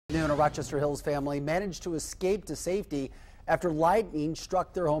A Rochester Hills family managed to escape to safety after lightning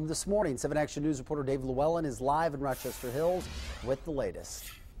struck their home this morning. 7 Action News reporter Dave Llewellyn is live in Rochester Hills with the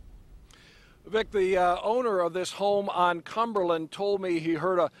latest. Vic, the owner of this home on Cumberland told me he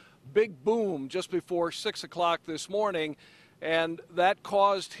heard a big boom just before 6 o'clock this morning, and that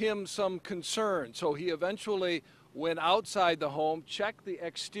caused him some concern. So he eventually went outside the home, checked the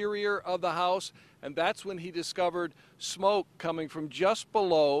exterior of the house, and that's when he discovered smoke coming from just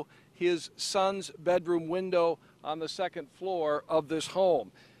below his son's bedroom window on the second floor of this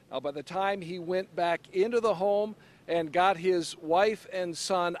home. Now, by the time he went back into the home and got his wife and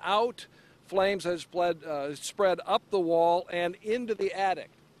son out, flames had spread up the wall and into the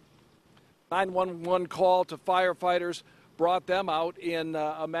attic. 911 call to firefighters brought them out in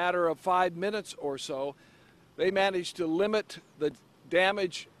a matter of 5 minutes or so. They managed to limit the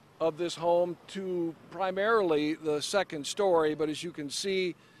damage of this home to primarily the second story, but as you can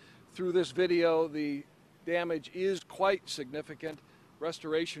see through this video, the damage is quite significant.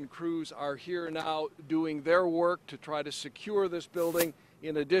 Restoration crews are here now doing their work to try to secure this building.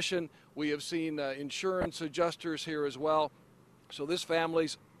 In addition, we have seen insurance adjusters here as well. So this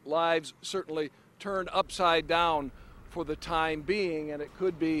family's lives certainly turned upside down for the time being, and it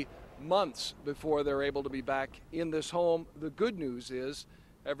could be months before they're able to be back in this home. The good news is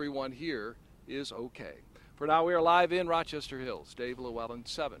everyone here is okay. For now, we are live in Rochester Hills. Dave Llewellyn,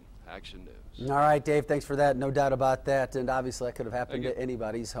 7 Action News. All right, Dave, thanks for that. No doubt about that. And obviously that could have happened to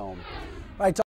anybody's home. All right.